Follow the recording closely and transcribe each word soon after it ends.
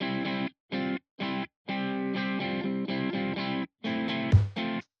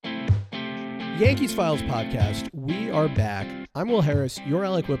Yankees Files podcast. We are back. I'm Will Harris, you're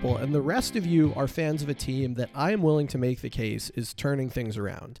Alec Whipple, and the rest of you are fans of a team that I am willing to make the case is turning things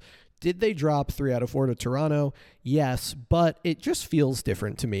around. Did they drop 3 out of 4 to Toronto? Yes, but it just feels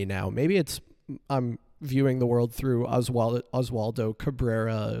different to me now. Maybe I'm viewing the world through Oswaldo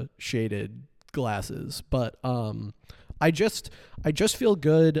Cabrera shaded glasses, but I just feel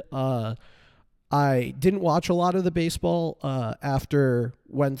good. I didn't watch a lot of the baseball after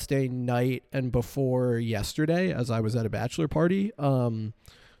Wednesday night and before yesterday as I was at a bachelor party.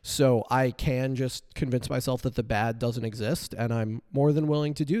 So I can just convince myself that the bad doesn't exist, and I'm more than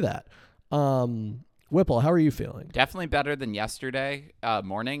willing to do that. Whipple, how are you feeling? Definitely better than yesterday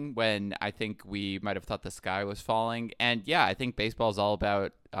morning when I think we might have thought the sky was falling. And yeah, I think baseball is all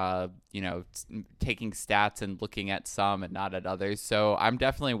about, taking stats and looking at some and not at others. So I'm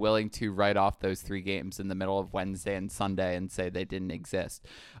definitely willing to write off those 3 games in the middle of Wednesday and Sunday and say they didn't exist.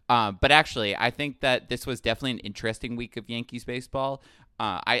 But actually, I think that this was definitely an interesting week of Yankees baseball.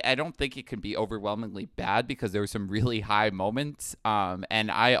 I don't think it can be overwhelmingly bad because there were some really high moments.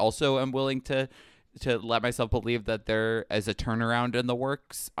 And I also am willing to let myself believe that there is a turnaround in the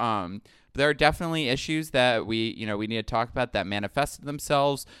works. But there are definitely issues that we need to talk about that manifested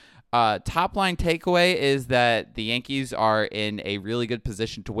themselves. Top line takeaway is that the Yankees are in a really good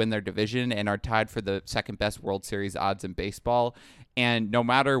position to win their division and are tied for the second best World Series odds in baseball. And no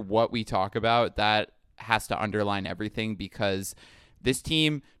matter what we talk about, that has to underline everything because this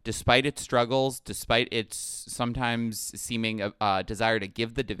team, despite its struggles, despite its sometimes seeming desire to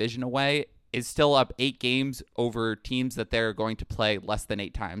give the division away, is still up 8 games over teams that they're going to play less than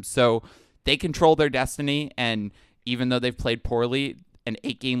 8 times. So they control their destiny, and even though they've played poorly, an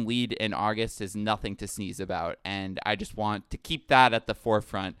 8-game lead in August is nothing to sneeze about. And I just want to keep that at the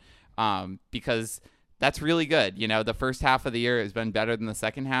forefront because that's really good. The first half of the year has been better than the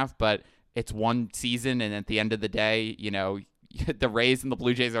second half, but it's one season, and at the end of the day, the Rays and the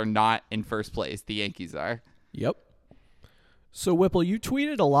Blue Jays are not in first place. The Yankees are. Yep. So, Whipple, you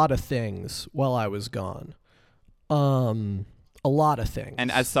tweeted a lot of things while I was gone. A lot of things.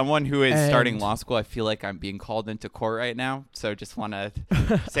 And as someone who is starting law school, I feel like I'm being called into court right now. So just want to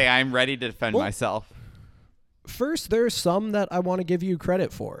say I'm ready to defend myself. First, there's some that I want to give you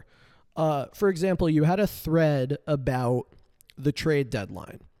credit for. For example, you had a thread about the trade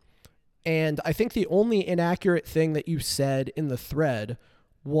deadline. And I think the only inaccurate thing that you said in the thread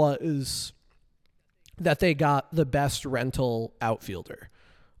was that they got the best rental outfielder.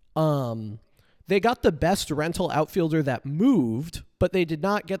 They got the best rental outfielder that moved, but they did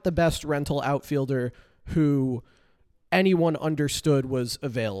not get the best rental outfielder who anyone understood was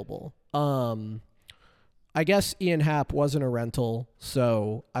available. I guess Ian Happ wasn't a rental,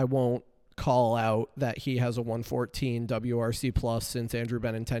 so I won't call out that he has a 114 WRC plus since Andrew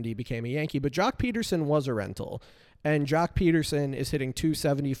Benintendi became a Yankee, but Jock Peterson was a rental. And Jock Peterson is hitting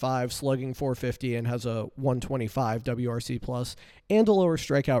 .275, slugging .450, and has a 125 WRC plus and a lower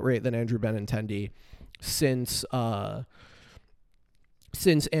strikeout rate than Andrew Benintendi since Andrew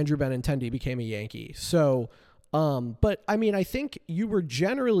Benintendi became a Yankee. So, but I mean, I think you were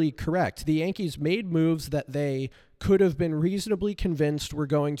generally correct. The Yankees made moves that they could have been reasonably convinced were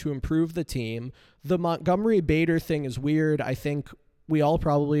going to improve the team. The Montgomery Bader thing is weird. I think we all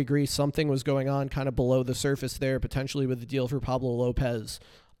probably agree something was going on kind of below the surface there, potentially with the deal for Pablo Lopez.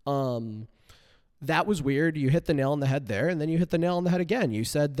 That was weird. You hit the nail on the head there, and then you hit the nail on the head again. You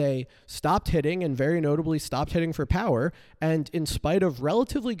said they stopped hitting and very notably stopped hitting for power. And in spite of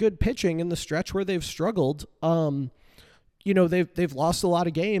relatively good pitching in the stretch where they've struggled, they've lost a lot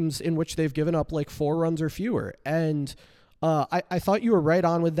of games in which they've given up like 4 runs or fewer. And I thought you were right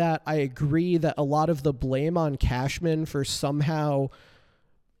on with that. I agree that a lot of the blame on Cashman for somehow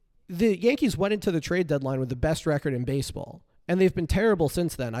the Yankees went into the trade deadline with the best record in baseball, and they've been terrible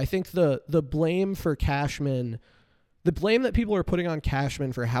since then. I think the blame for Cashman, the blame that people are putting on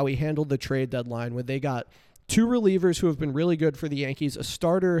Cashman for how he handled the trade deadline when they got 2 relievers who have been really good for the Yankees, a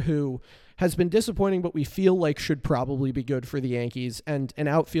starter who has been disappointing but we feel like should probably be good for the Yankees, and an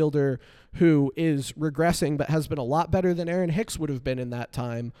outfielder who is regressing but has been a lot better than Aaron Hicks would have been in that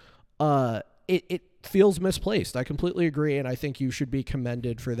time. It feels misplaced. I completely agree, and I think you should be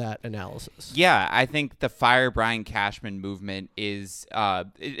commended for that analysis. Yeah, I think the fire Brian Cashman movement is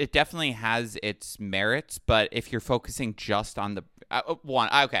it definitely has its merits, but if you're focusing just on the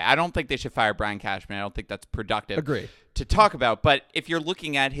I don't think they should fire Brian Cashman. I don't think that's productive. Agree. To talk about, but if you're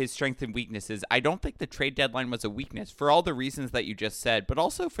looking at his strengths and weaknesses, I don't think the trade deadline was a weakness for all the reasons that you just said, but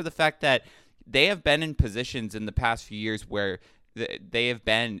also for the fact that they have been in positions in the past few years where they have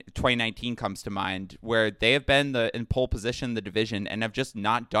been, 2019 comes to mind, where they have been in pole position in the division and have just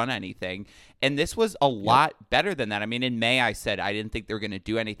not done anything. And this was a lot better than that. I mean, in May, I said I didn't think they were going to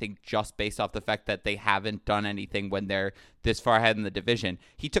do anything just based off the fact that they haven't done anything when they're this far ahead in the division.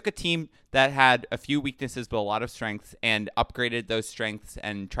 He took a team that had a few weaknesses but a lot of strengths and upgraded those strengths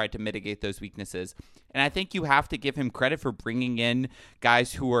and tried to mitigate those weaknesses. And I think you have to give him credit for bringing in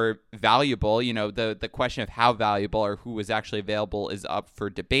guys who are valuable. You know, the question of how valuable or who was actually available is up for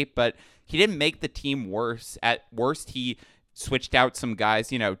debate, but he didn't make the team worse. At worst, he switched out some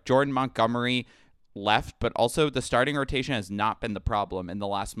guys. You know, Jordan Montgomery left, but also the starting rotation has not been the problem in the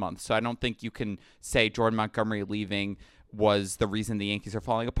last month. So I don't think you can say Jordan Montgomery leaving was the reason the Yankees are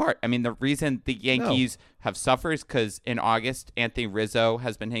falling apart. I mean, the reason the Yankees have suffered is because in August, Anthony Rizzo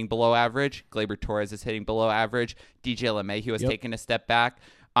has been hitting below average. Gleyber Torres is hitting below average. DJ LeMahieu has taken a step back.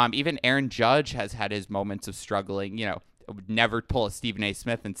 Even Aaron Judge has had his moments of struggling. You know, I would never pull a Stephen A.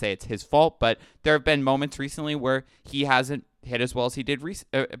 Smith and say it's his fault, but there have been moments recently where he hasn't hit as well as he did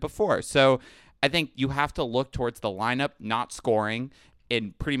before. So I think you have to look towards the lineup not scoring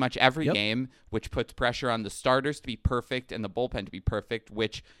in pretty much every game, which puts pressure on the starters to be perfect and the bullpen to be perfect,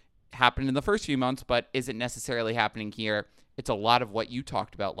 which happened in the first few months, but isn't necessarily happening here. It's a lot of what you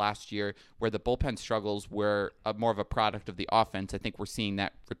talked about last year, where the bullpen struggles were more of a product of the offense. I think we're seeing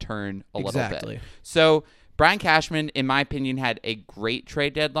that return a little bit. So Brian Cashman, in my opinion, had a great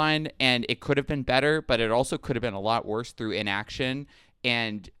trade deadline, and it could have been better, but it also could have been a lot worse through inaction.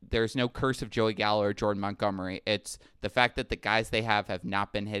 And there's no curse of Joey Gallo or Jordan Montgomery. It's the fact that the guys they have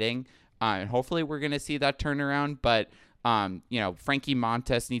not been hitting. And hopefully we're going to see that turnaround. But, you know, Frankie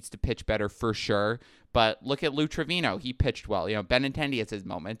Montas needs to pitch better for sure. But look at Lou Trevino. He pitched well. You know, Benintendi has his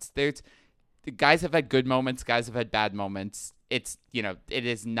moments. The guys have had good moments. Guys have had bad moments. It's, you know, it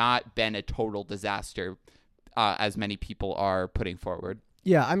has not been a total disaster as many people are putting forward.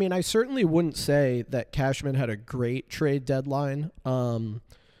 Yeah, I mean, I certainly wouldn't say that Cashman had a great trade deadline.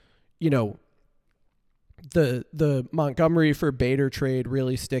 You know, the Montgomery for Bader trade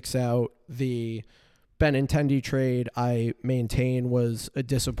really sticks out. The Benintendi trade, I maintain, was a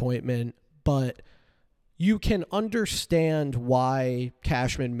disappointment, but you can understand why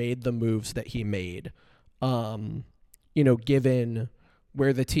Cashman made the moves that he made, you know, given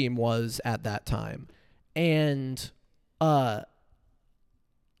where the team was at that time. And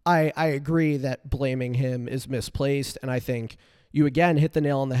I agree that blaming him is misplaced, and I think you again hit the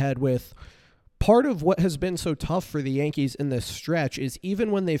nail on the head with part of what has been so tough for the Yankees in this stretch is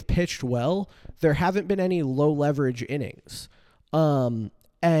even when they've pitched well, there haven't been any low leverage innings.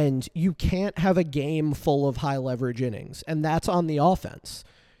 And you can't have a game full of high leverage innings, and that's on the offense.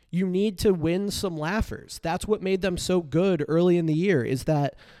 You need to win some laughers. That's what made them so good early in the year, is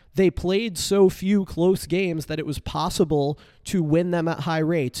that they played so few close games that it was possible to win them at high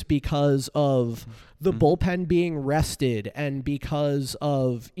rates because of the bullpen being rested and because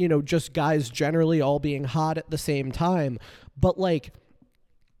of, you know, just guys generally all being hot at the same time. But like,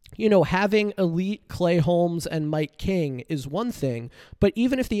 you know, having elite Clay Holmes and Mike King is one thing, but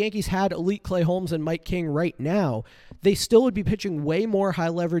even if the Yankees had elite Clay Holmes and Mike King right now, they still would be pitching way more high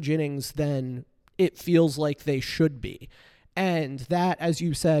leverage innings than it feels like they should be. And that, as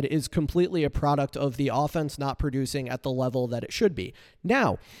you said, is completely a product of the offense not producing at the level that it should be.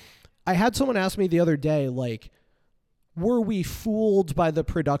 Now, I had someone ask me the other day, like, were we fooled by the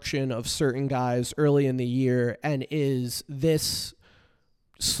production of certain guys early in the year? And is this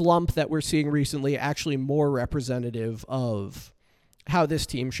slump that we're seeing recently actually more representative of how this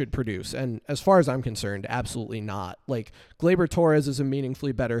team should produce? And as far as I'm concerned, absolutely not. Like, Gleyber Torres is a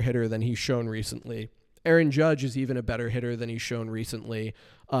meaningfully better hitter than he's shown recently. Aaron Judge is even a better hitter than he's shown recently.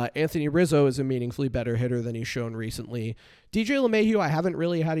 Anthony Rizzo is a meaningfully better hitter than he's shown recently. DJ LeMahieu, I haven't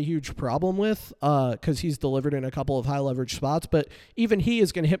really had a huge problem with because he's delivered in a couple of high leverage spots, but even he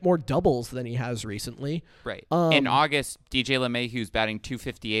is going to hit more doubles than he has recently. Right. In August, DJ LeMahieu's batting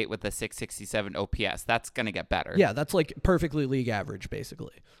 .258 with a .667 OPS. That's going to get better. Yeah, that's like perfectly league average,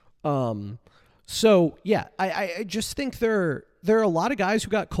 basically. So, yeah, I just think there are a lot of guys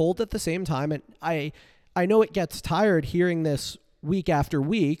who got cold at the same time, and I know it gets tired hearing this week after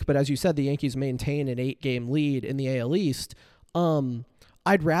week, but as you said, the Yankees maintain an 8-game lead in the AL East.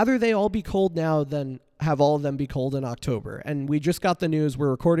 I'd rather they all be cold now than have all of them be cold in October. And we just got the news.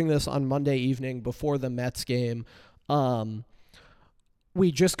 We're recording this on Monday evening before the Mets game.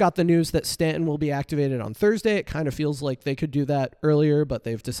 We just got the news that Stanton will be activated on Thursday. It kind of feels like they could do that earlier, but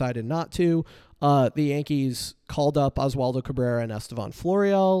they've decided not to. The Yankees called up Oswaldo Cabrera and Estevan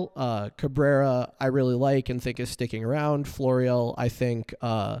Florial. Cabrera, I really like and think is sticking around. Florial, I think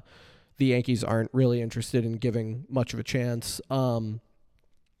the the Yankees aren't really interested in giving much of a chance.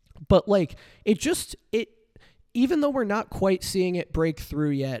 But like even though we're not quite seeing it break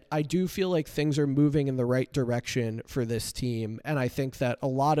through yet, I do feel like things are moving in the right direction for this team. And I think that a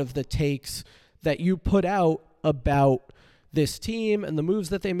lot of the takes that you put out about this team and the moves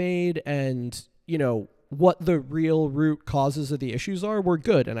that they made and, you know, what the real root causes of the issues are were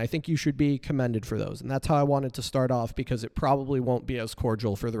good. And I think you should be commended for those. And that's how I wanted to start off, because it probably won't be as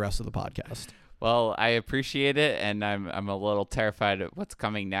cordial for the rest of the podcast. Well, I appreciate it, and I'm a little terrified of what's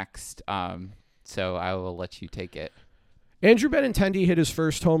coming next. So I will let you take it. Andrew Benintendi hit his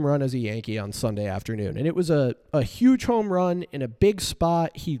first home run as a Yankee on Sunday afternoon, and it was a huge home run in a big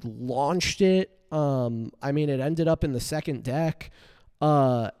spot. He launched it. I mean, it ended up in the second deck,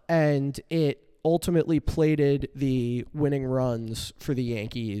 and it ultimately plated the winning runs for the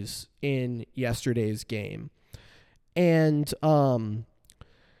Yankees in yesterday's game. And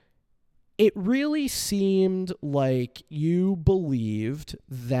it really seemed like you believed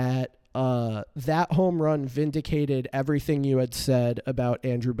that that home run vindicated everything you had said about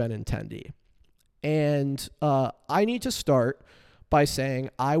Andrew Benintendi. And I need to start by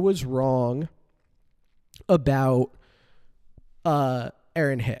saying I was wrong about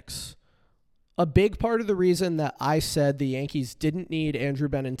Aaron Hicks. A big part of the reason that I said the Yankees didn't need Andrew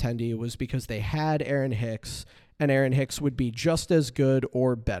Benintendi was because they had Aaron Hicks, and Aaron Hicks would be just as good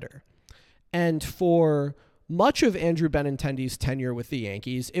or better. And for much of Andrew Benintendi's tenure with the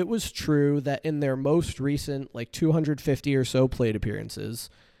Yankees, it was true that in their most recent, like 250 or so plate appearances,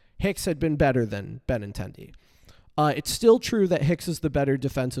 Hicks had been better than Benintendi. It's still true that Hicks is the better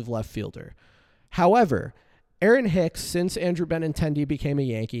defensive left fielder. However, Aaron Hicks, since Andrew Benintendi became a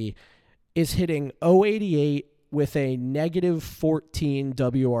Yankee, is hitting .088 with a negative 14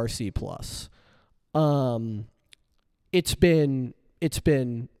 WRC plus. It's been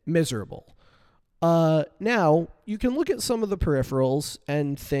miserable. Now, you can look at some of the peripherals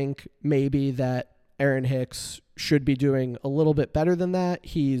and think maybe that Aaron Hicks should be doing a little bit better than that.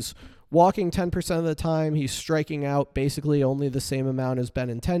 He's walking 10% of the time. He's striking out basically only the same amount as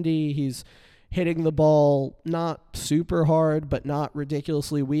Benintendi. He's hitting the ball not super hard, but not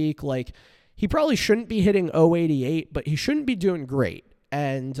ridiculously weak. Like, he probably shouldn't be hitting .088, but he shouldn't be doing great.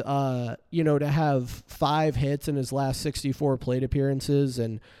 And, to have 5 hits in his last 64 plate appearances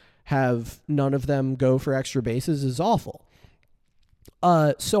and have none of them go for extra bases is awful.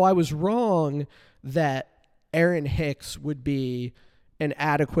 So I was wrong that Aaron Hicks would be an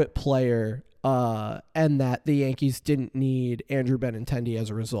adequate player and that the Yankees didn't need Andrew Benintendi as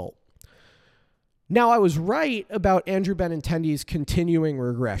a result. Now, I was right about Andrew Benintendi's continuing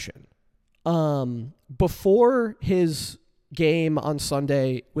regression. Before his game on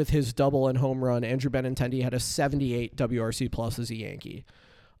Sunday with his double and home run, Andrew Benintendi had a 78 WRC plus as a Yankee.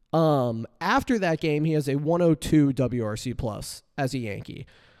 After that game, he has a 102 WRC plus as a Yankee.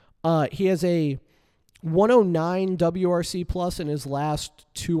 He has a 109 WRC plus in his last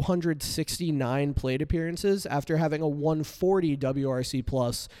 269 plate appearances after having a 140 WRC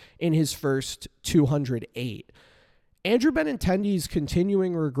plus in his first 208. Andrew Benintendi's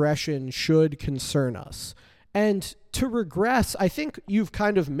continuing regression should concern us. And to regress, I think you've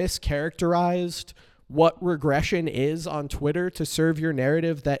kind of mischaracterized what regression is on Twitter to serve your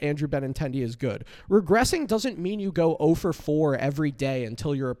narrative that Andrew Benintendi is good. Regressing doesn't mean you go 0 for 4 every day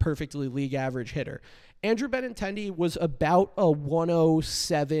until you're a perfectly league average hitter. Andrew Benintendi was about a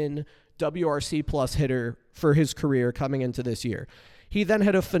 107 WRC plus hitter for his career coming into this year. He then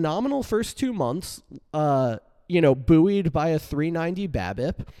had a phenomenal first 2 months, buoyed by a 390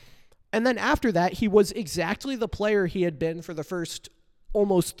 BABIP. And then after that, he was exactly the player he had been for the first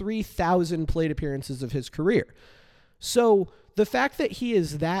almost 3,000 plate appearances of his career. So the fact that he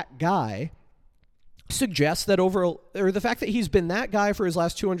is that guy suggests that the fact that he's been that guy for his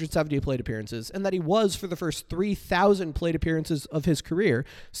last 270 plate appearances and that he was for the first 3,000 plate appearances of his career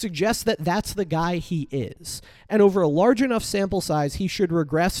suggests that that's the guy he is. And over a large enough sample size, he should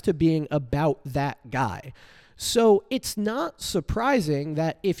regress to being about that guy. So it's not surprising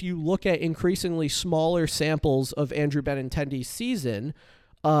that if you look at increasingly smaller samples of Andrew Benintendi's season,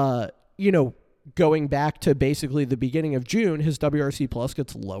 going back to basically the beginning of June, his WRC plus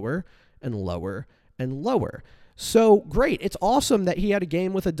gets lower and lower and lower. So great. It's awesome that he had a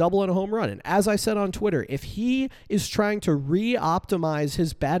game with a double and a home run. And as I said on Twitter, if he is trying to re-optimize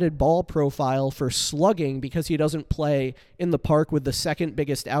his batted ball profile for slugging because he doesn't play in the park with the second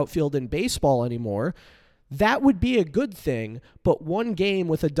biggest outfield in baseball anymore, that would be a good thing, but one game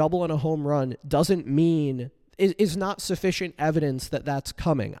with a double and a home run is not sufficient evidence that that's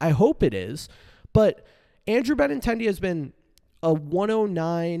coming. I hope it is, but Andrew Benintendi has been a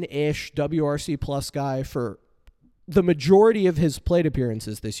 109-ish WRC plus guy for the majority of his plate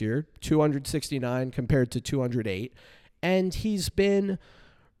appearances this year, 269 compared to 208. And he's been,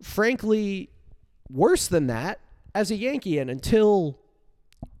 frankly, worse than that as a Yankee. And until,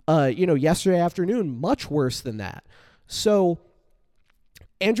 yesterday afternoon, much worse than that. So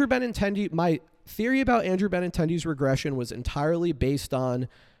Andrew Benintendi, my theory about Andrew Benintendi's regression was entirely based on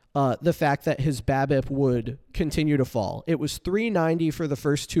the fact that his BABIP would continue to fall. It was 390 for the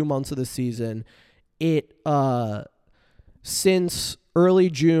first 2 months of the season. It, since early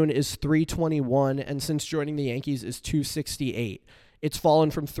June, is 321, and since joining the Yankees is 268. It's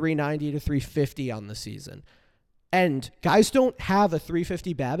fallen from 390 to 350 on the season. And guys don't have a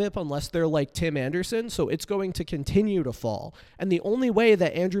 350 BABIP unless they're like Tim Anderson, so it's going to continue to fall. And the only way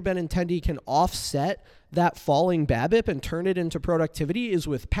that Andrew Benintendi can offset that falling BABIP and turn it into productivity is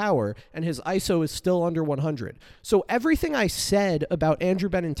with power, and his ISO is still under 100. So everything I said about Andrew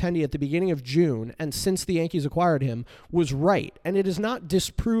Benintendi at the beginning of June and since the Yankees acquired him was right, and it is not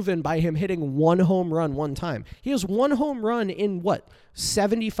disproven by him hitting one home run one time. He has one home run in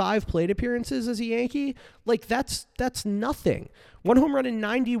 75 plate appearances as a Yankee? Like, that's nothing. One home run in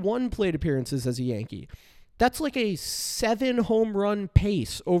 91 plate appearances as a Yankee. That's like a 7 home run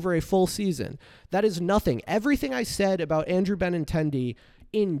pace over a full season. That is nothing. Everything I said about Andrew Benintendi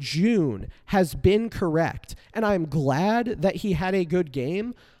in June has been correct. And I'm glad that he had a good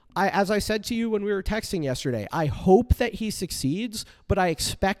game. As I said to you when we were texting yesterday, I hope that he succeeds, but I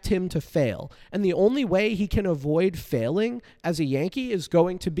expect him to fail. And the only way he can avoid failing as a Yankee is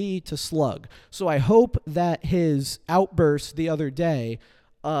going to be to slug. So I hope that his outburst the other day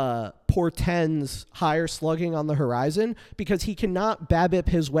portends higher slugging on the horizon, because he cannot BABIP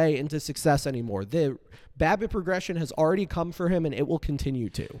his way into success anymore. The BABIP regression has already come for him, and it will continue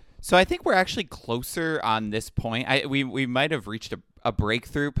to. So I think we're actually closer on this point. We might have reached a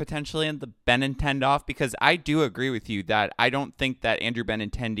breakthrough potentially in the Benintendi, because I do agree with you that I don't think that Andrew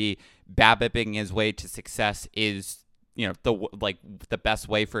Benintendi BABIPing his way to success is the best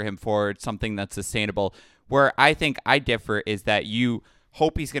way for him forward, something that's sustainable. Where I think I differ is that you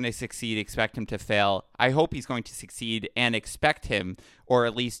hope he's going to succeed, expect him to fail. I hope he's going to succeed and expect him, or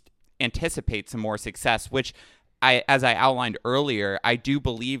at least anticipate some more success, which as I outlined earlier, I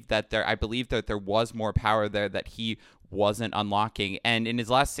believe that there was more power there that he wasn't unlocking. And in his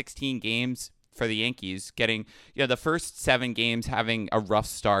last 16 games for the Yankees, getting, the first 7 games having a rough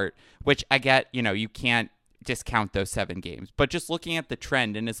start, which I get, you can't discount those 7 games. But just looking at the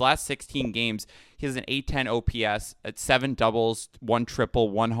trend, in his last 16 games, he has an 810 OPS at 7 doubles, 1 triple,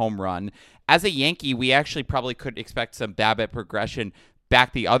 1 home run. As a Yankee, we actually probably could expect some BABIP progression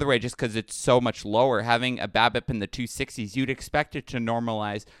back the other way, just because it's so much lower. Having a BABIP in the 260s, you'd expect it to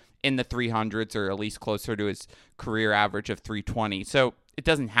normalize in the 300s, or at least closer to his career average of 320. So it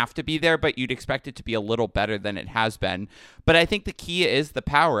doesn't have to be there, but you'd expect it to be a little better than it has been. But I think the key is the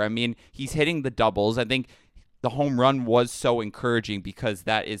power. I mean, he's hitting the doubles. I think the home run was so encouraging, because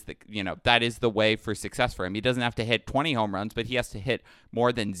that is the way for success for him. He doesn't have to hit 20 home runs, but he has to hit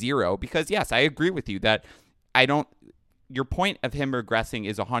more than 0, because yes, I agree with you that your point of him regressing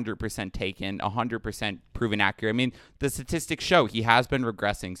is 100% taken, 100% proven accurate. I mean, the statistics show he has been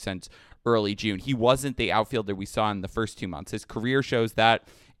regressing since early June. He wasn't the outfielder we saw in the first 2 months. His career shows that,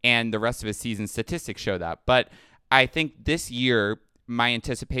 and the rest of his season statistics show that. But I think this year, my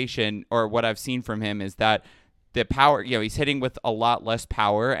anticipation, or what I've seen from him, is that the power, he's hitting with a lot less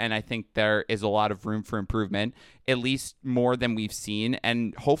power, and I think there is a lot of room for improvement, at least more than we've seen.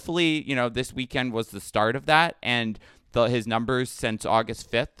 And hopefully, this weekend was the start of that, and his numbers since August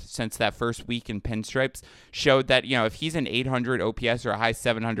 5th, since that first week in Pinstripes, showed that, if he's an 800 OPS or a high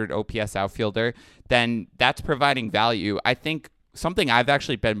 700 OPS outfielder, then that's providing value. I think something I've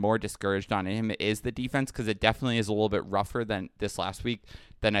actually been more discouraged on him is the defense, because it definitely is a little bit rougher than this last week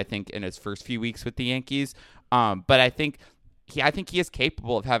than I think in his first few weeks with the Yankees. But I think he is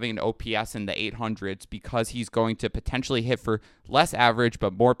capable of having an OPS in the 800s, because he's going to potentially hit for less average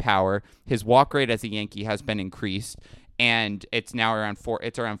but more power. His walk rate as a Yankee has been increased, and it's now around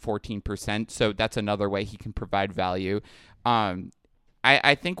 14%. So that's another way he can provide value.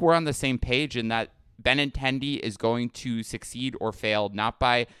 I think we're on the same page in that Benintendi is going to succeed or fail not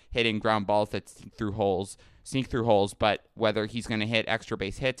by hitting ground balls that sneak through holes, but whether he's going to hit extra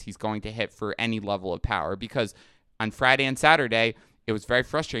base hits, he's going to hit for any level of power. Because on Friday and Saturday, it was very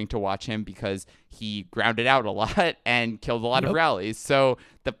frustrating to watch him, because he grounded out a lot and killed a lot of rallies. So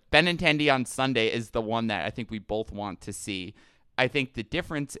the Benintendi on Sunday is the one that I think we both want to see. I think the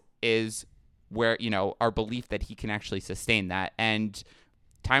difference is where, our belief that he can actually sustain that. And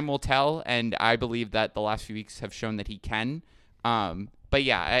time will tell, and I believe that the last few weeks have shown that he can. But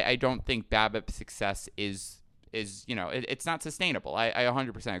yeah, I don't think BABIP's success is it's not sustainable. I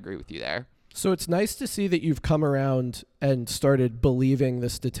 100% agree with you there. So it's nice to see that you've come around and started believing the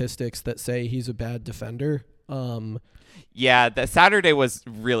statistics that say he's a bad defender. Yeah, the Saturday was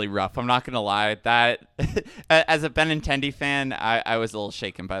really rough. I'm not going to lie. That as a Benintendi fan, I was a little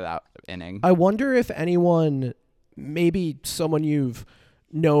shaken by that inning. I wonder if anyone, maybe someone you've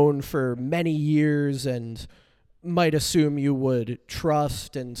known for many years and might assume you would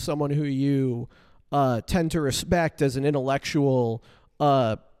trust, and someone who you tend to respect as an intellectual,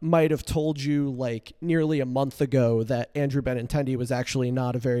 might have told you like nearly a month ago that Andrew Benintendi was actually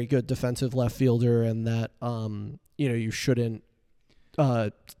not a very good defensive left fielder, and that you shouldn't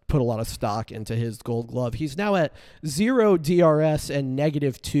put a lot of stock into his Gold Glove. He's now at 0 DRS and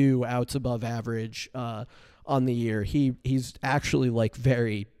 -2 outs above average on the year. He's actually like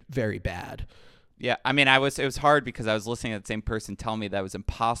very, very bad. Yeah, I mean, it was hard because I was listening to the same person tell me that it was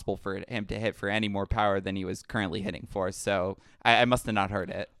impossible for him to hit for any more power than he was currently hitting for. So I must have not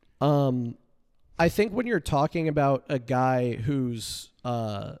heard it. I think when you're talking about a guy whose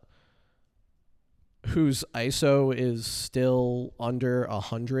ISO is still under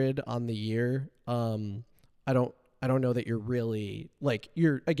 100 on the year, I don't know that you're really like,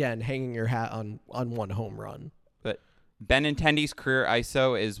 you're again hanging your hat on one home run. Benintendi's career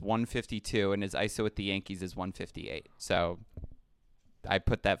ISO is 152, and his ISO with the Yankees is 158. So I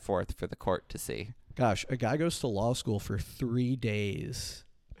put that forth for the court to see. Gosh, a guy goes to law school for 3 days,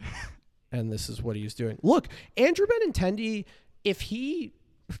 and this is what he's doing. Look, Andrew Benintendi,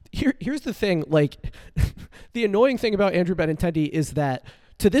 here's the thing, like, the annoying thing about Andrew Benintendi is that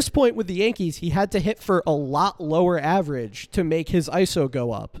to this point with the Yankees, he had to hit for a lot lower average to make his ISO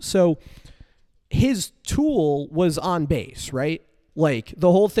go up. So his tool was on base, right? Like, the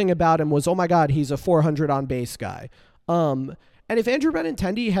whole thing about him was, oh my God, he's a 400 on base guy. And if Andrew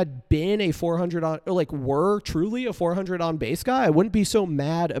Benintendi had been a 400 on, or like were truly a 400 on base guy, I wouldn't be so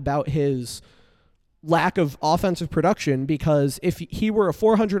mad about his lack of offensive production, because if he were a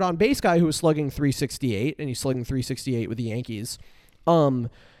 400 on base guy who was slugging 368, and he's slugging 368 with the Yankees,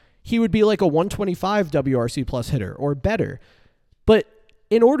 he would be like a 125 WRC plus hitter or better. But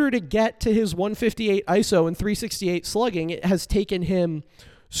in order to get to his 158 ISO and 368 slugging, it has taken him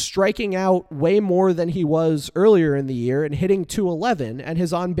striking out way more than he was earlier in the year and hitting 211, and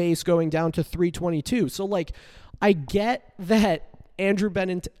his on base going down to 322. So like, I get that Andrew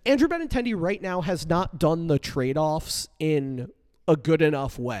Benintendi right now has not done the trade-offs in a good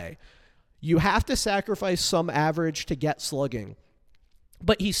enough way. You have to sacrifice some average to get slugging,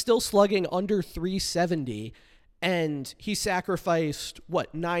 but he's still slugging under 370. And he sacrificed,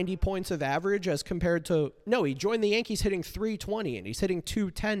 90 points of average as compared to... No, he joined the Yankees hitting 320, and he's hitting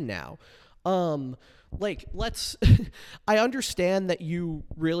 210 now. I understand that you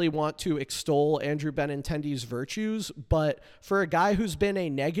really want to extol Andrew Benintendi's virtues, but for a guy who's been a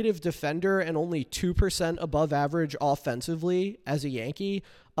negative defender and only 2% above average offensively as a Yankee,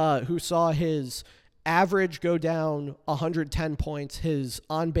 who saw his average go down 110 points, his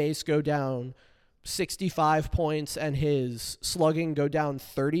on-base go down 65 points, and his slugging go down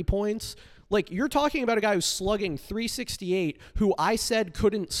 30 points. Like, you're talking about a guy who's slugging 368, who I said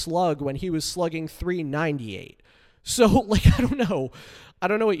couldn't slug when he was slugging 398. So, like, I don't know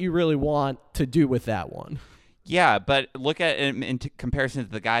what you really want to do with that one. Yeah, but look at him in comparison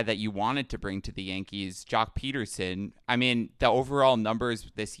to the guy that you wanted to bring to the Yankees, Jock Peterson. I mean, the overall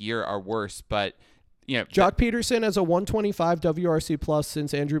numbers this year are worse, but Jock Peterson has a 125 WRC plus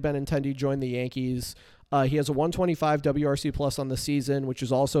since Andrew Benintendi joined the Yankees. He has a 125 WRC plus on the season, which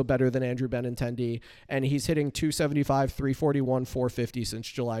is also better than Andrew Benintendi, and he's hitting 275, 341, 450 since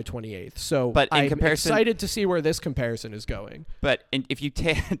July 28th. So I'm excited to see where this comparison is going. But if you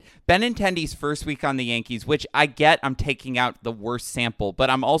take Benintendi's first week on the Yankees, which I get, I'm taking out the worst sample, but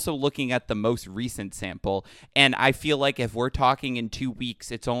I'm also looking at the most recent sample, and I feel like if we're talking in 2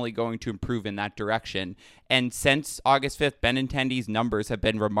 weeks, it's only going to improve in that direction. And since August 5th, Benintendi's numbers have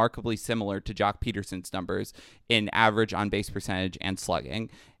been remarkably similar to Jock Peterson's numbers in average on-base percentage and slugging.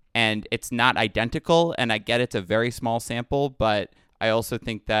 And it's not identical, and I get it's a very small sample, but I also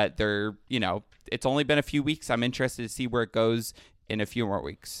think that it's only been a few weeks. I'm interested to see where it goes in a few more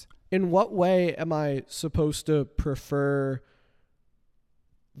weeks. In what way am I supposed to prefer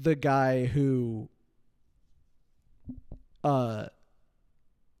the guy who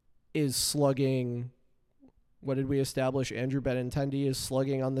is slugging... What did we establish? Andrew Benintendi is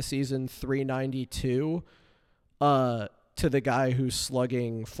slugging on the season 392 to the guy who's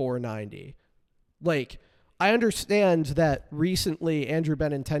slugging 490. Like, I understand that recently Andrew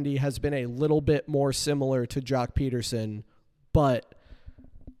Benintendi has been a little bit more similar to Jock Peterson, but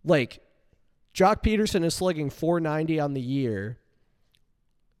like Jock Peterson is slugging .490 on the year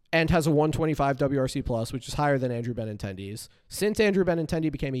and has a 125 WRC plus, which is higher than Andrew Benintendi's. Since Andrew Benintendi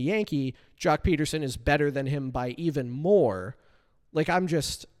became a Yankee, Jock Peterson is better than him by even more. Like, I'm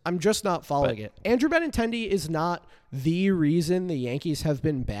just not following it. Andrew Benintendi is not the reason the Yankees have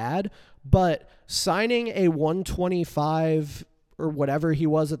been bad, but signing a 125 or whatever he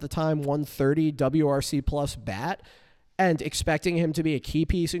was at the time, 130 WRC plus bat, and expecting him to be a key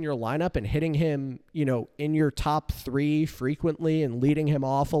piece in your lineup and hitting him, in your top 3 frequently and leading him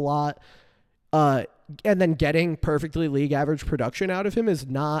off a lot, and then getting perfectly league average production out of him is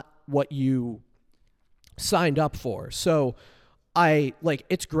not what you signed up for. So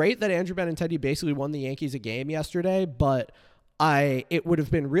it's great that Andrew Benintendi basically won the Yankees a game yesterday, but it would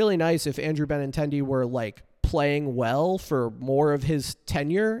have been really nice if Andrew Benintendi were playing well for more of his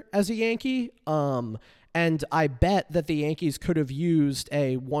tenure as a Yankee. And I bet that the Yankees could have used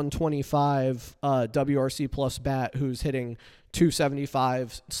a 125 WRC plus bat who's hitting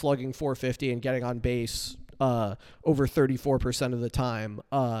 275, slugging 450, and getting on base over 34% of the time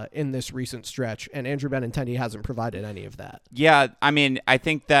in this recent stretch. And Andrew Benintendi hasn't provided any of that. Yeah, I mean, I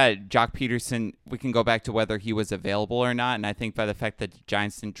think that Jock Peterson, we can go back to whether he was available or not. And I think by the fact that the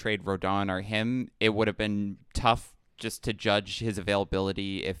Giants didn't trade Rodon or him, it would have been tough just to judge his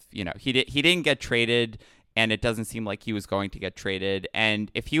availability if, he didn't get traded, and it doesn't seem like he was going to get traded.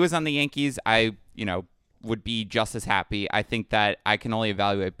 And if he was on the Yankees, I, would be just as happy. I think that I can only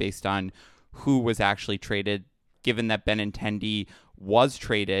evaluate based on who was actually traded. Given that Benintendi was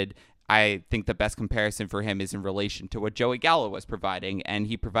traded, I think the best comparison for him is in relation to what Joey Gallo was providing, and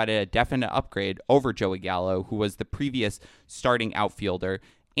he provided a definite upgrade over Joey Gallo, who was the previous starting outfielder,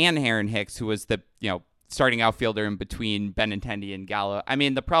 and Aaron Hicks, who was the, starting outfielder in between Benintendi and Gallo. I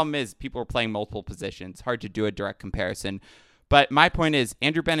mean, the problem is people are playing multiple positions. Hard to do a direct comparison. But my point is,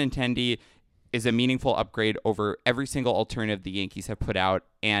 Andrew Benintendi is a meaningful upgrade over every single alternative the Yankees have put out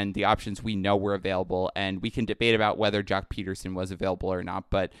and the options we know were available. And we can debate about whether Jock Peterson was available or not,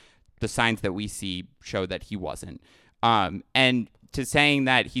 but the signs that we see show that he wasn't. And to saying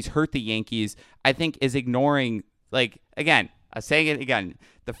that he's hurt the Yankees, I think is ignoring, again, saying it again,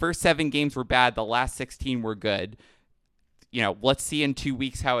 the first 7 games were bad. The last 16 were good. Let's see in 2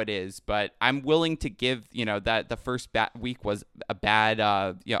 weeks how it is. But I'm willing to give, that the first week was a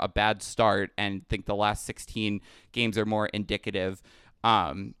bad start, and think the last 16 games are more indicative.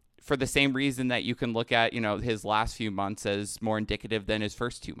 For the same reason that you can look at, his last few months as more indicative than his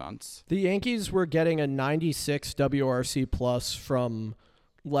first 2 months. The Yankees were getting a 96 WRC plus from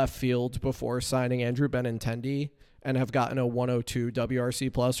left field before signing Andrew Benintendi, and have gotten a 102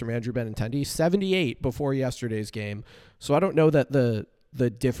 WRC plus from Andrew Benintendi, 78 before yesterday's game. So I don't know that the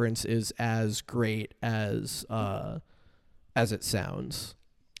difference is as great as it sounds.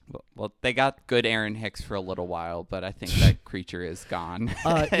 Well, they got good Aaron Hicks for a little while, but I think that creature is gone.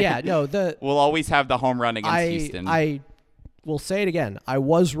 We'll always have the home run against Houston. I will say it again. I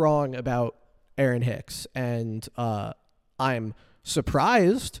was wrong about Aaron Hicks, and I'm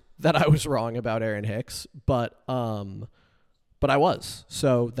surprised that I was wrong about Aaron Hicks, but I was.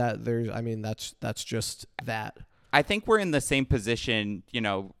 So that's just that. I think we're in the same position,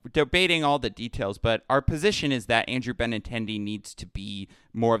 debating all the details, but our position is that Andrew Benintendi needs to be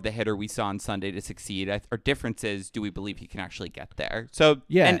more of the hitter we saw on Sunday to succeed. Our difference is, do we believe he can actually get there? So,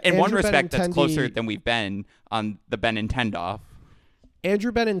 yeah, and in one respect, that's closer than we've been on the Benintendoff.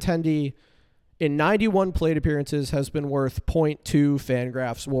 Andrew Benintendi, in 91 plate appearances, has been worth .2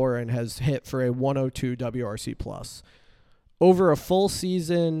 Fangraphs WAR and has hit for a 102 WRC plus. Over a full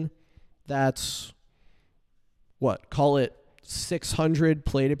season, that's call it 600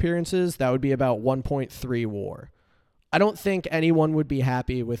 plate appearances. That would be about 1.3 WAR. I don't think anyone would be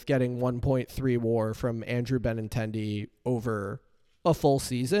happy with getting 1.3 WAR from Andrew Benintendi over a full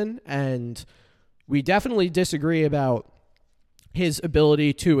season, and we definitely disagree about his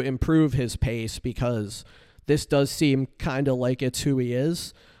ability to improve his pace, because this does seem kind of like it's who he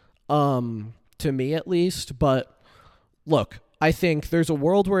is, to me at least. But look, I think there's a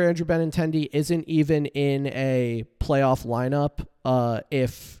world where Andrew Benintendi isn't even in a playoff lineup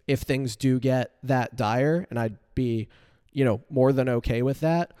if things do get that dire, and I'd be, more than okay with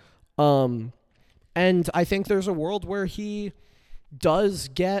that. And I think there's a world where he does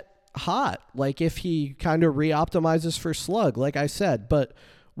get hot, if he kind of re-optimizes for slug, like I said. But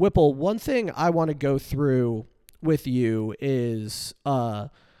Whipple, one thing I want to go through with you is I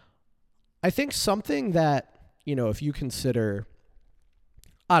think something that, if you consider,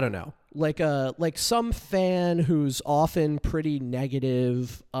 I don't know, like some fan who's often pretty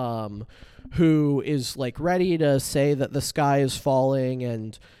negative, who is like ready to say that the sky is falling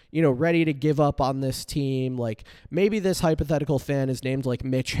and, you know, ready to give up on this team. Like maybe this hypothetical fan is named like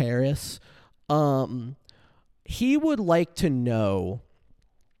Mitch Harris. He would like to know,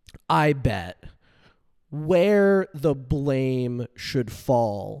 I bet, where the blame should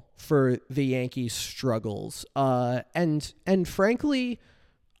fall for the Yankees' struggles. And frankly,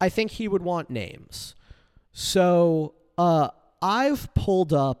 I think he would want names. So I've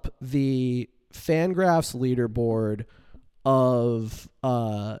pulled up the Fangraphs leaderboard of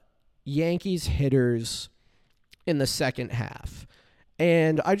Yankees hitters in the second half.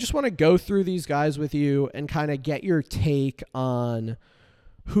 And I just want to go through these guys with you and kind of get your take on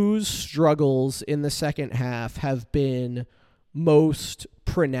whose struggles in the second half have been most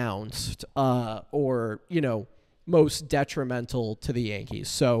pronounced or, you know, most detrimental to the Yankees.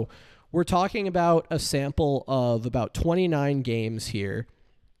 So we're talking about a sample of about 29 games here.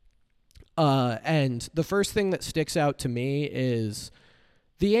 And the first thing that sticks out to me is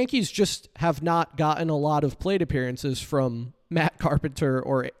the Yankees just have not gotten a lot of plate appearances from Matt Carpenter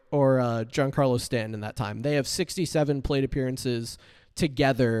or Giancarlo Stanton in that time. They have 67 plate appearances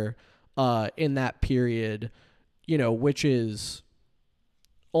together in that period, you know, which is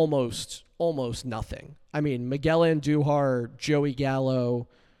almost nothing. I mean, Miguel Andujar, Joey Gallo,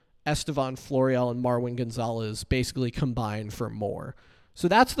 Estevan Florial, and Marwin Gonzalez basically combined for more. So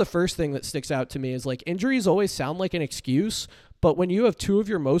that's the first thing that sticks out to me is like injuries always sound like an excuse, but when you have two of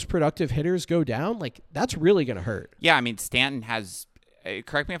your most productive hitters go down, like that's really going to hurt. Yeah, I mean, Stanton has,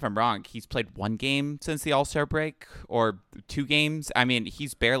 correct me if I'm wrong, he's played one game since the All-Star break or 2 games. I mean,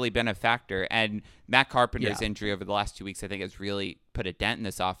 he's barely been a factor. And Matt Carpenter's injury over the last 2 weeks, I think, has really put a dent in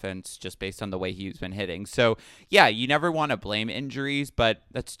this offense just based on the way he's been hitting. So, yeah, you never want to blame injuries, but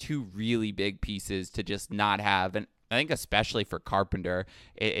that's 2 really big pieces to just not have. And I think especially for Carpenter,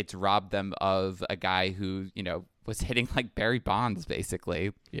 it's robbed them of a guy who, you know, was hitting like Barry Bonds,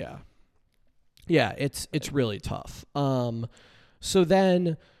 basically. Yeah. Yeah, it's really tough. So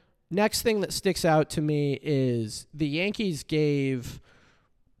then next thing that sticks out to me is the Yankees gave,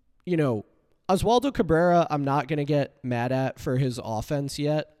 you know, Oswaldo Cabrera, I'm not going to get mad at for his offense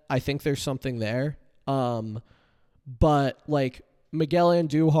yet. I think there's something there. But like Miguel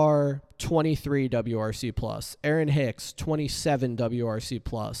Andujar, 23 WRC plus. Aaron Hicks, 27 WRC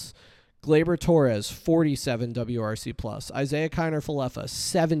plus. Gleyber Torres, 47 WRC plus. Isaiah Kiner-Falefa,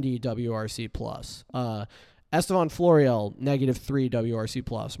 70 WRC plus. Estevan Florial, -3 WRC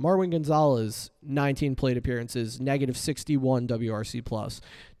plus. Marwin Gonzalez, 19 plate appearances, -61 WRC plus.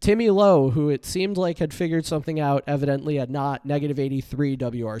 Timmy Lowe, who it seemed like had figured something out, evidently had not, -83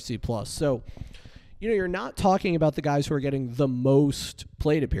 WRC plus. So, you know, you're not talking about the guys who are getting the most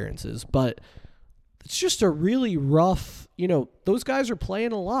plate appearances, but it's just a really rough, you know, those guys are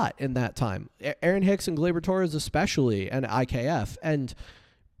playing a lot in that time. Aaron Hicks and Gleyber Torres especially, and IKF, and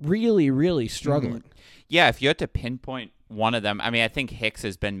really, really struggling. Mm-hmm. Yeah, if you had to pinpoint one of them, I mean, I think Hicks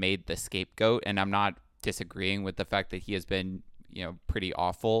has been made the scapegoat, and I'm not disagreeing with the fact that he has been, you know, pretty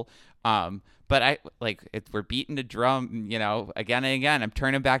awful. But we're beating the drum, you know, again and again. I'm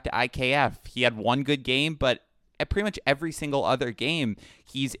turning back to IKF. He had one good game, but at pretty much every single other game,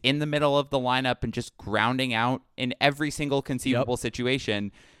 he's in the middle of the lineup and just grounding out in every single conceivable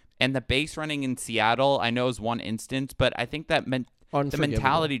situation. And the base running in Seattle, I know is one instance, but I think that the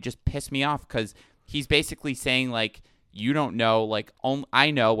mentality just pissed me off because he's basically saying, like, you don't know, like,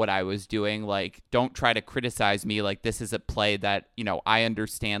 I know what I was doing. Like, don't try to criticize me. Like, this is a play that, you know, I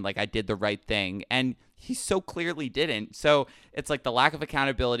understand, like, I did the right thing. And he so clearly didn't. So it's like the lack of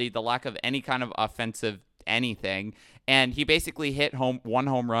accountability, the lack of any kind of offensive anything. And he basically hit one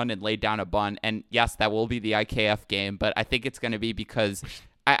home run and laid down a bunt. And yes, that will be the IKF game, but I think it's going to be because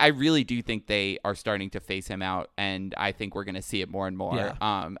I really do think they are starting to phase him out, and I think we're going to see it more and more.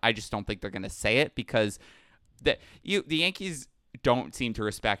 Yeah. I just don't think they're going to say it because the Yankees don't seem to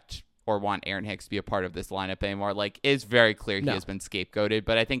respect or want Aaron Hicks to be a part of this lineup anymore. Like, it's very clear he has been scapegoated,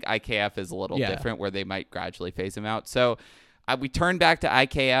 but I think IKF is a little different where they might gradually phase him out. So we turn back to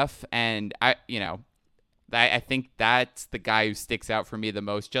IKF, and I think that's the guy who sticks out for me the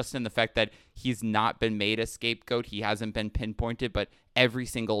most, just in the fact that he's not been made a scapegoat. He hasn't been pinpointed, but every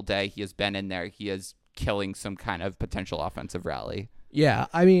single day he has been in there, he is killing some kind of potential offensive rally. Yeah,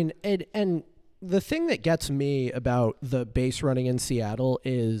 I mean, and the thing that gets me about the base running in Seattle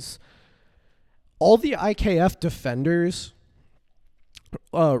is all the IKF defenders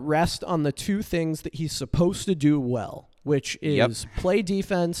rest on the 2 things that he's supposed to do well, which is play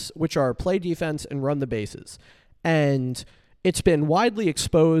defense and run the bases. And It's been widely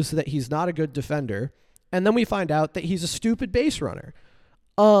exposed that he's not a good defender. And then we find out that he's a stupid base runner.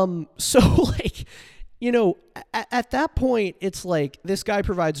 So like, you know, at that point, it's like this guy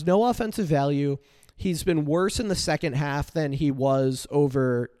provides no offensive value. He's been worse in the second half than he was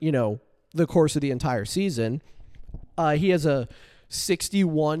over, you know, the course of the entire season. He has a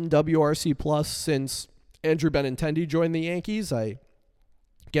 61 WRC plus since Andrew Benintendi joined the Yankees. I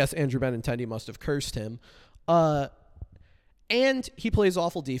guess Andrew Benintendi must have cursed him. And he plays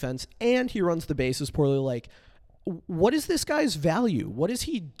awful defense, and he runs the bases poorly. Like, what is this guy's value? What is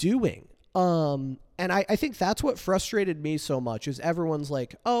he doing? And I think that's what frustrated me so much is everyone's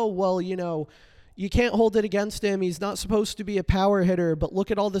like, oh, well, you know, you can't hold it against him. He's not supposed to be a power hitter, but look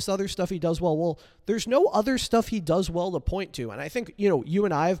at all this other stuff he does well. Well, there's no other stuff he does well to point to. And I think, you know, you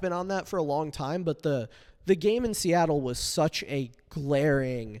and I have been on that for a long time, but the game in Seattle was such a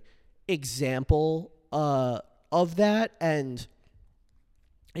glaring example of that. And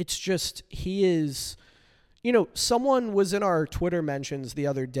it's just, he is, you know, someone was in our Twitter mentions the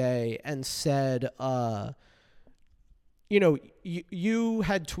other day and said, you know, you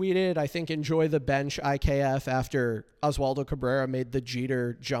had tweeted, I think, enjoy the bench IKF after Oswaldo Cabrera made the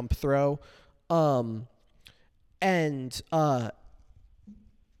Jeter jump throw. And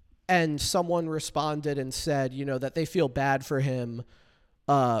someone responded and said, you know, that they feel bad for him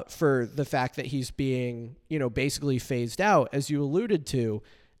for the fact that he's being, you know, basically phased out, as you alluded to.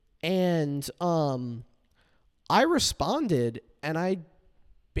 And I responded, and I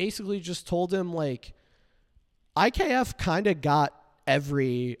basically just told him, like, IKF kind of got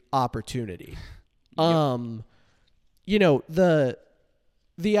every opportunity. Yep. You know, the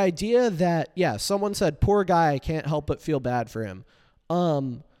idea that, yeah, someone said, poor guy, I can't help but feel bad for him.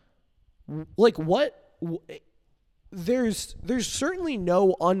 Like, what? There's certainly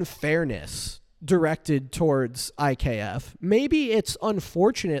no unfairness directed towards IKF. Maybe it's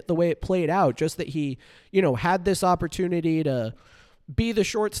unfortunate the way it played out, just that he, you know, had this opportunity to be the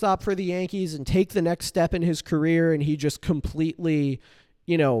shortstop for the Yankees and take the next step in his career, and he just completely,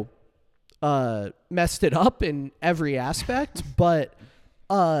 you know, messed it up in every aspect. But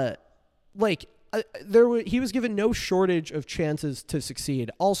he was given no shortage of chances to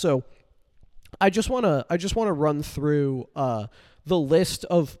succeed. Also, I just want to run through the list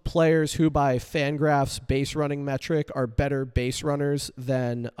of players who, by Fangraph's base running metric, are better base runners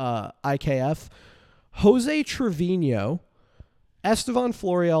than IKF. Jose Trevino, Estevan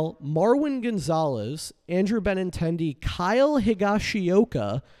Florial, Marwin Gonzalez, Andrew Benintendi, Kyle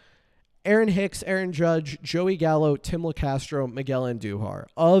Higashioka, Aaron Hicks, Aaron Judge, Joey Gallo, Tim LeCastro, Miguel Andujar.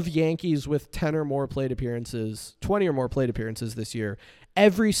 Of Yankees with 10 or more plate appearances, 20 or more plate appearances this year,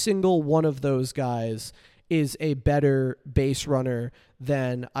 every single one of those guys is a better base runner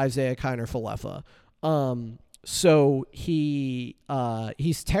than Isaiah Kiner-Falefa. So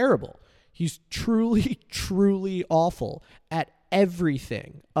he's terrible. He's truly, truly awful at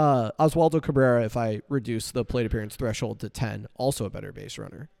everything. Oswaldo Cabrera, if I reduce the plate appearance threshold to 10, also a better base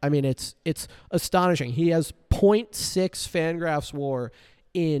runner. I mean, it's astonishing. He has 0.6 Fangraphs WAR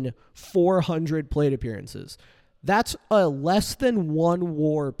in 400 plate appearances. That's a less than 1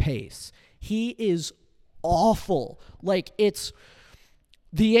 WAR pace. He is awful. Like,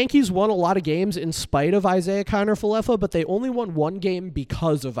 the Yankees won a lot of games in spite of Isaiah Kiner-Falefa, but they only won one game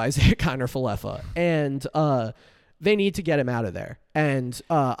because of Isaiah Kiner-Falefa. And they need to get him out of there. And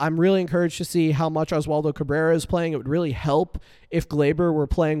I'm really encouraged to see how much Oswaldo Cabrera is playing. It would really help if Gleyber were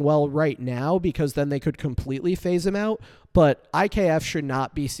playing well right now, because then they could completely phase him out. But IKF should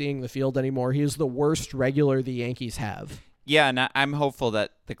not be seeing the field anymore. He is the worst regular the Yankees have. Yeah, and I'm hopeful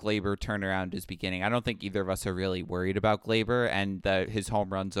that the Gleyber turnaround is beginning. I don't think either of us are really worried about Gleyber, and his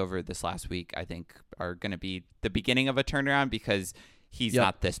home runs over this last week, I think, are going to be the beginning of a turnaround, because he's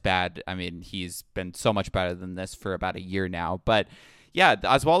not this bad. I mean, he's been so much better than this for about a year now. But yeah,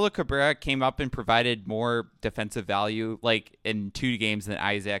 Oswaldo Cabrera came up and provided more defensive value, like, in 2 games than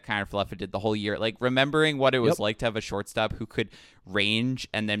Isaiah Kiner-Falefa did the whole year. Like, remembering what it was like to have a shortstop who could range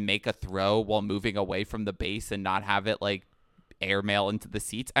and then make a throw while moving away from the base and not have it, like, airmail into the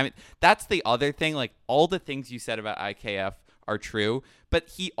seats. I mean, that's the other thing. Like, all the things you said about IKF are true, but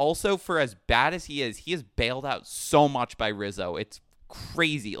he also, for as bad as he is bailed out so much by Rizzo. It's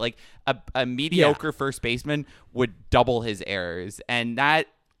crazy. Like, a mediocre first baseman would double his errors, and that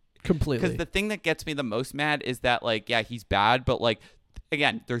completely. Because the thing that gets me the most mad is that, like, yeah, he's bad, but, like,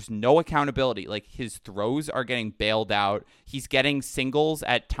 again, there's no accountability. Like, his throws are getting bailed out. He's getting singles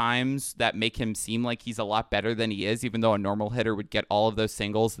at times that make him seem like he's a lot better than he is, even though a normal hitter would get all of those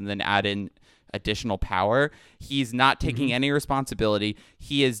singles and then add in additional power. He's not taking any responsibility.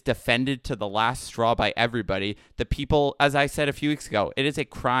 He is defended to the last straw by everybody. The people, as I said a few weeks ago, it is a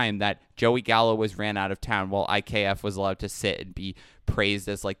crime that Joey Gallo was ran out of town while IKF was allowed to sit and be praised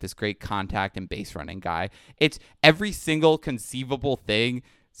as like this great contact and base running guy. It's every single conceivable thing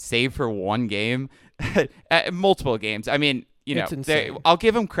save for one game, multiple games. I mean, you know, I'll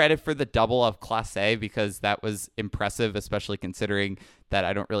give him credit for the double of Clase because that was impressive, especially considering that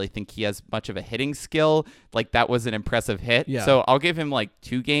I don't really think he has much of a hitting skill. Like, that was an impressive hit. Yeah. So I'll give him like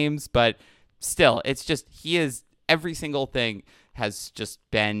 2 games, but still, it's just every single thing has just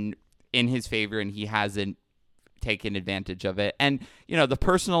been in his favor and he hasn't taken advantage of it. And, you know, the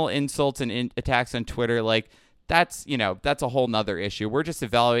personal insults and attacks on Twitter, like, that's a whole nother issue. We're just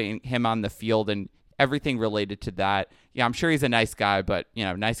evaluating him on the field and everything related to that. Yeah, I'm sure he's a nice guy, but, you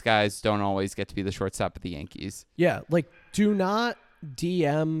know, nice guys don't always get to be the shortstop of the Yankees. Yeah, like, do not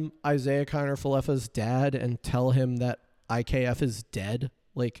DM Isaiah Kiner-Falefa's dad and tell him that IKF is dead.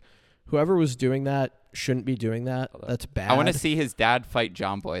 Like, whoever was doing that shouldn't be doing that. That's bad. I want to see his dad fight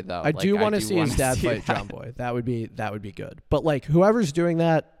John Boy, though. I do want to see his dad fight John Boy. That would be good. But, like, whoever's doing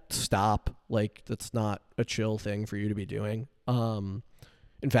that, stop. Like, that's not a chill thing for you to be doing.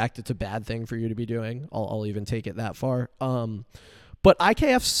 In fact, it's a bad thing for you to be doing. I'll even take it that far. But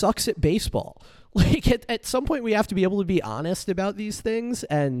IKF sucks at baseball. Like, at some point, we have to be able to be honest about these things,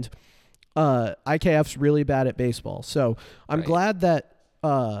 and IKF's really bad at baseball. So I'm glad that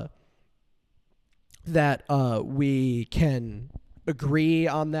we can agree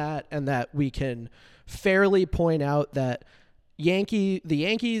on that, and that we can fairly point out that the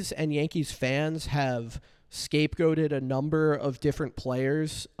Yankees and Yankees fans have scapegoated a number of different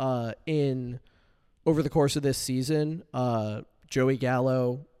players over the course of this season. Joey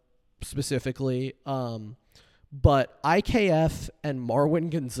Gallo specifically, but IKF and Marwin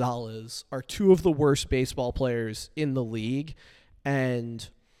Gonzalez are 2 of the worst baseball players in the league, and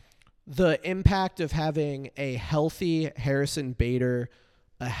the impact of having a healthy Harrison Bader,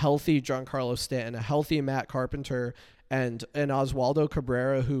 a healthy Giancarlo Stanton, a healthy Matt Carpenter, and an Oswaldo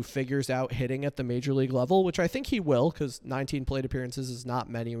Cabrera who figures out hitting at the major league level, which I think he will, because 19 plate appearances is not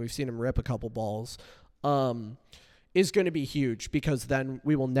many. We've seen him rip a couple balls, is going to be huge, because then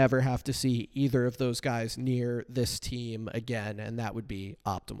we will never have to see either of those guys near this team again, and that would be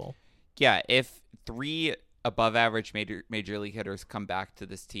optimal. Yeah, if 3 above average major league hitters come back to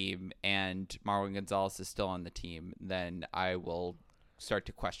this team and Marwin Gonzalez is still on the team, then I will start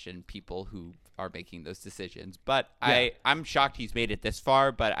to question people who are making those decisions. But yeah. I'm shocked he's made it this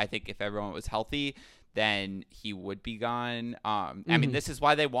far, but I think if everyone was healthy, then he would be gone. I mean, this is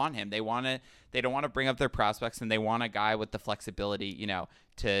why they want him. They don't want to bring up their prospects, and they want a guy with the flexibility, you know,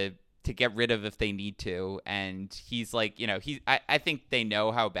 to get rid of if they need to. And he's like, you know, I think they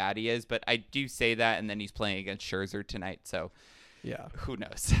know how bad he is, but I do say that, and then he's playing against Scherzer tonight, so yeah, who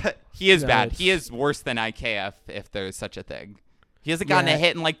knows? He is bad. He is worse than IKF, if there's such a thing. He hasn't gotten a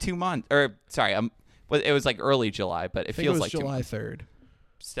hit in like 2 months. Or, sorry, it was like early July, but it feels like July 3rd.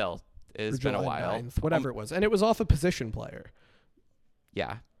 Still, it's been a while. 9th, whatever it was. And it was off a position player.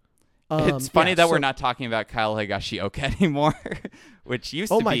 Yeah. It's funny that we're not talking about Kyle Higashioka anymore, which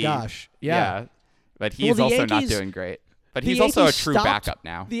used to be. Oh, my gosh. Yeah. But he's also not doing great. But he's also a true backup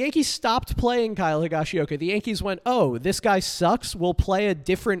now. The Yankees stopped playing Kyle Higashioka. The Yankees went, oh, this guy sucks. We'll play a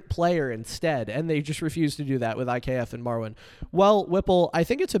different player instead. And they just refused to do that with IKF and Marwin. Well, Whipple, I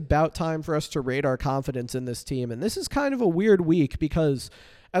think it's about time for us to rate our confidence in this team. And this is kind of a weird week, because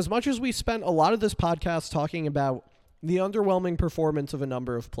as much as we spent a lot of this podcast talking about the underwhelming performance of a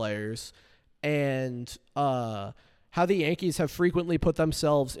number of players and how the Yankees have frequently put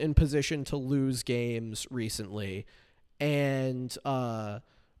themselves in position to lose games recently, and,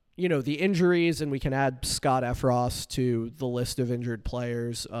 you know, the injuries, and we can add Scott Effross to the list of injured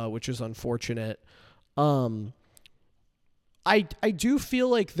players, which is unfortunate. I do feel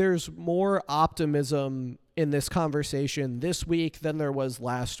like there's more optimism in this conversation this week than there was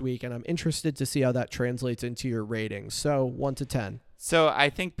last week, and I'm interested to see how that translates into your ratings. So 1 to 10. So I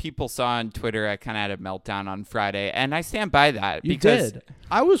think people saw on Twitter I kind of had a meltdown on Friday, and I stand by that. You did.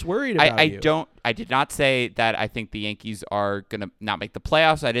 I was worried about you. I did not say that I think the Yankees are going to not make the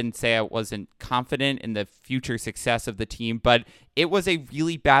playoffs. I didn't say I wasn't confident in the future success of the team, but it was a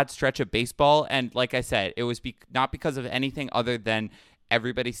really bad stretch of baseball. And like I said, it was not because of anything other than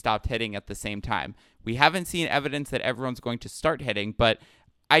everybody stopped hitting at the same time. We haven't seen evidence that everyone's going to start hitting, but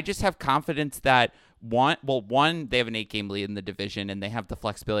I just have confidence that one, they have an 8-game lead in the division and they have the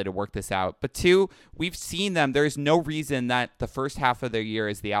flexibility to work this out. But 2, we've seen them. There's no reason that the first half of their year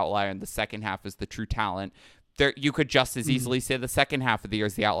is the outlier and the second half is the true talent. you could just as easily say the second half of the year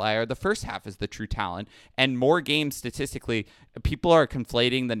is the outlier. The first half is the true talent. And more games statistically, people are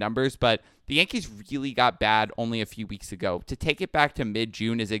conflating the numbers, but the Yankees really got bad only a few weeks ago. To take it back to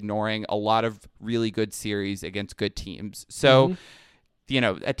mid-June is ignoring a lot of really good series against good teams. So,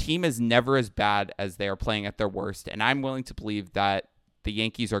 a team is never as bad as they are playing at their worst. And I'm willing to believe that the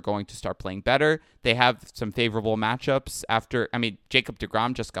Yankees are going to start playing better. They have some favorable matchups Jacob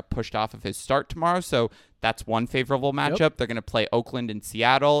deGrom just got pushed off of his start tomorrow, so that's one favorable matchup. Yep. They're going to play Oakland and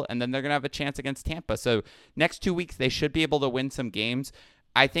Seattle, and then they're going to have a chance against Tampa. So next 2 weeks, they should be able to win some games.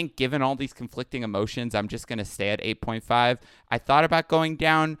 I think given all these conflicting emotions, I'm just going to stay at 8.5. I thought about going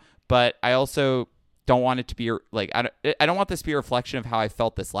down, but I also don't want it to be I don't want this to be a reflection of how I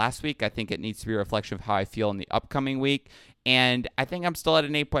felt this last week. I think it needs to be a reflection of how I feel in the upcoming week. And I think I'm still at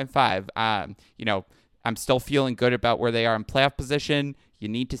an 8.5. I'm still feeling good about where they are in playoff position. You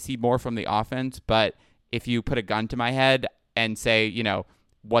need to see more from the offense, but if you put a gun to my head and say,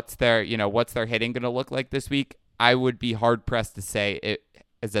 what's their hitting going to look like this week, I would be hard pressed to say it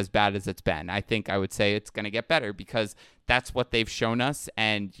is as bad as it's been. I think I would say it's going to get better because that's what they've shown us,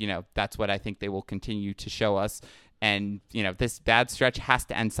 and that's what I think they will continue to show us. And, this bad stretch has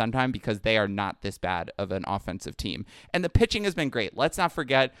to end sometime because they are not this bad of an offensive team. And the pitching has been great. Let's not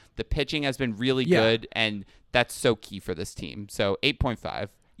forget the pitching has been really good, and that's so key for this team. So 8.5.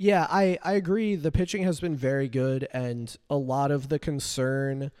 Yeah, I agree. The pitching has been very good, and a lot of the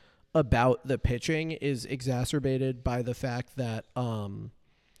concern about the pitching is exacerbated by the fact that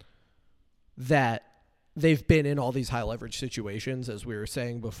that they've been in all these high leverage situations, as we were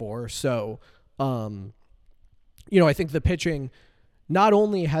saying before. So, I think the pitching, not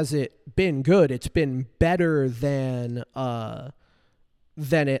only has it been good, it's been better than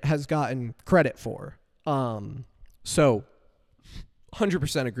it has gotten credit for. So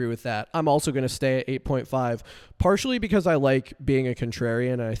 100% agree with that. I'm also going to stay at 8.5, partially because I like being a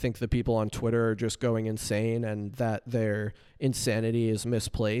contrarian, and I think the people on Twitter are just going insane and that their insanity is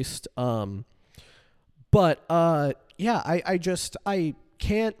misplaced. I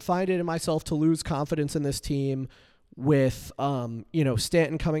can't find it in myself to lose confidence in this team with,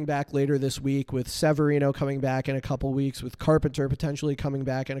 Stanton coming back later this week, with Severino coming back in a couple weeks, with Carpenter potentially coming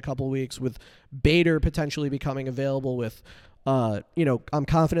back in a couple weeks, with Bader potentially becoming available, with, I'm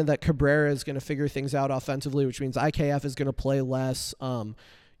confident that Cabrera is going to figure things out offensively, which means IKF is going to play less.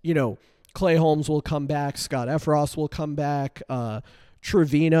 Clay Holmes will come back. Scott Efros will come back.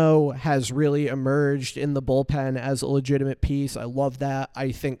 Trevino has really emerged in the bullpen as a legitimate piece. I love that.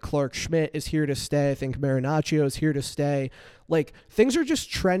 I think Clark Schmidt is here to stay. I think Marinaccio is here to stay. Things are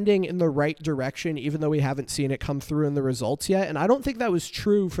just trending in the right direction, even though we haven't seen it come through in the results yet. And I don't think that was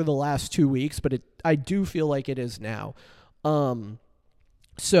true for the last 2 weeks, but I do feel like it is now. So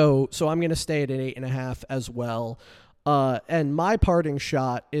I'm going to stay at an 8.5 as well. And my parting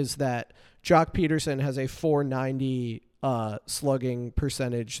shot is that Jock Peterson has a 490 slugging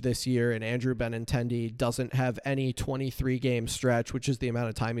percentage this year, and Andrew Benintendi doesn't have any 23-game stretch, which is the amount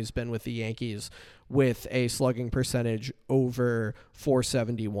of time he's been with the Yankees, with a slugging percentage over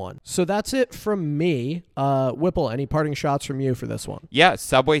 471. So that's it from me. Whipple, any parting shots from you for this one? Yeah,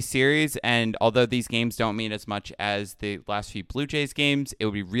 Subway Series, and although these games don't mean as much as the last few Blue Jays games, it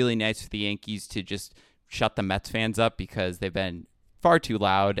would be really nice for the Yankees to just shut the Mets fans up because they've been far too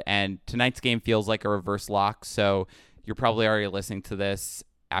loud, and tonight's game feels like a reverse lock, so you're probably already listening to this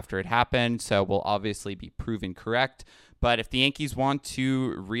after it happened, so we'll obviously be proven correct. But if the Yankees want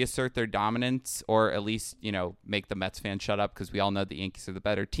to reassert their dominance, or at least, make the Mets fans shut up, because we all know the Yankees are the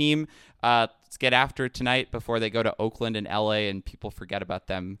better team, let's get after it tonight before they go to Oakland and LA and people forget about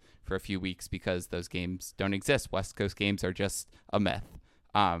them for a few weeks because those games don't exist. West Coast games are just a myth.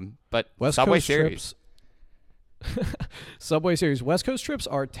 But West Subway Coast Series. Trips. Subway Series. West Coast trips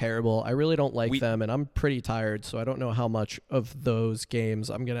are terrible. I really don't like them, and I'm pretty tired, so I don't know how much of those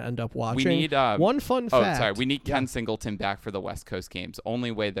games I'm going to end up watching. We need one fun fact. We need Ken Singleton back for the West Coast games. Only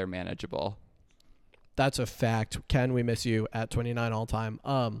way they're manageable. That's a fact. Ken, we miss you at 29 all time.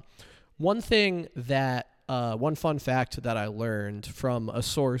 One fun fact that I learned from a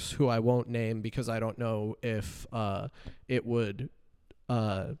source who I won't name because I don't know if it would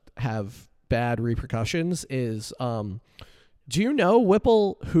have bad repercussions is, do you know,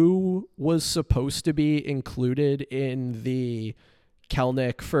 Whipple, who was supposed to be included in the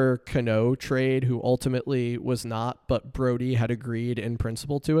Kelenic for Cano trade, who ultimately was not, but Brody had agreed in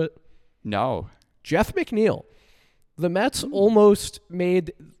principle to it? No. Jeff McNeil. The Mets almost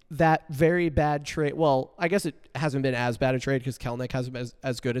made that very bad trade. Well, I guess it hasn't been as bad a trade because Kelenic hasn't been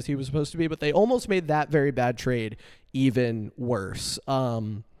as good as he was supposed to be, but they almost made that very bad trade even worse.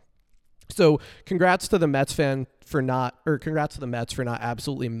 So congrats to the Mets for not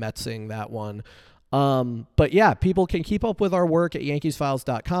absolutely Metsing that one. But yeah, people can keep up with our work at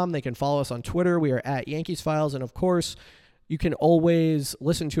yankeesfiles.com. They can follow us on Twitter. We are at yankeesfiles. And of course, you can always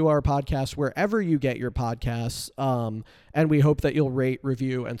listen to our podcast wherever you get your podcasts. And we hope that you'll rate,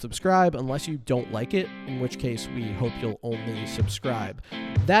 review, and subscribe unless you don't like it, in which case we hope you'll only subscribe.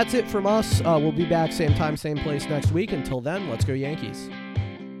 That's it from us. We'll be back same time, same place next week. Until then, let's go Yankees.